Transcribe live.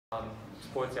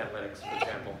sports analytics, for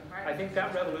example. Right. I think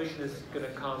that revolution is going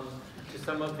to come to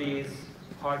some of these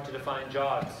hard-to-define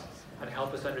jobs and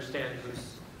help us understand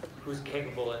who's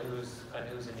capable and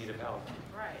who's in need of help.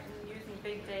 Right, and using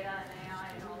big data and AI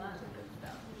and all that good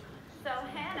stuff. So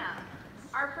Hannah,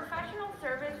 are professional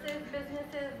services,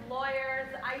 businesses,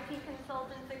 lawyers, IT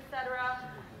consultants, etc.,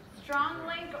 strong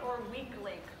link or weak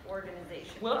link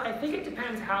organizations? Well, I think it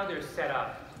depends how they're set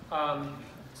up.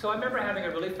 So I remember having a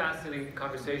really fascinating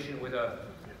conversation with a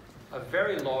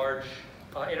very large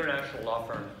international law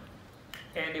firm.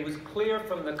 And it was clear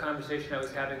from the conversation I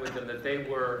was having with them that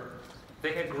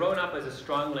they had grown up as a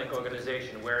strong link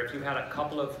organization where if you had a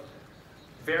couple of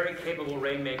very capable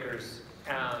rainmakers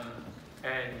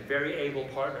and very able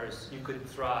partners, you could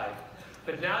thrive.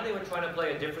 But now they were trying to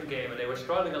play a different game and they were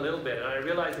struggling a little bit. And I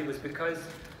realized it was because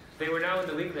they were now in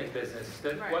the weak link business.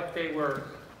 That what they were,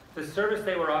 the service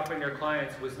they were offering their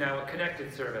clients was now a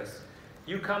connected service.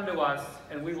 You come to us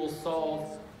and we will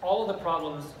solve all of the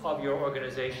problems of your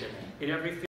organization in every field.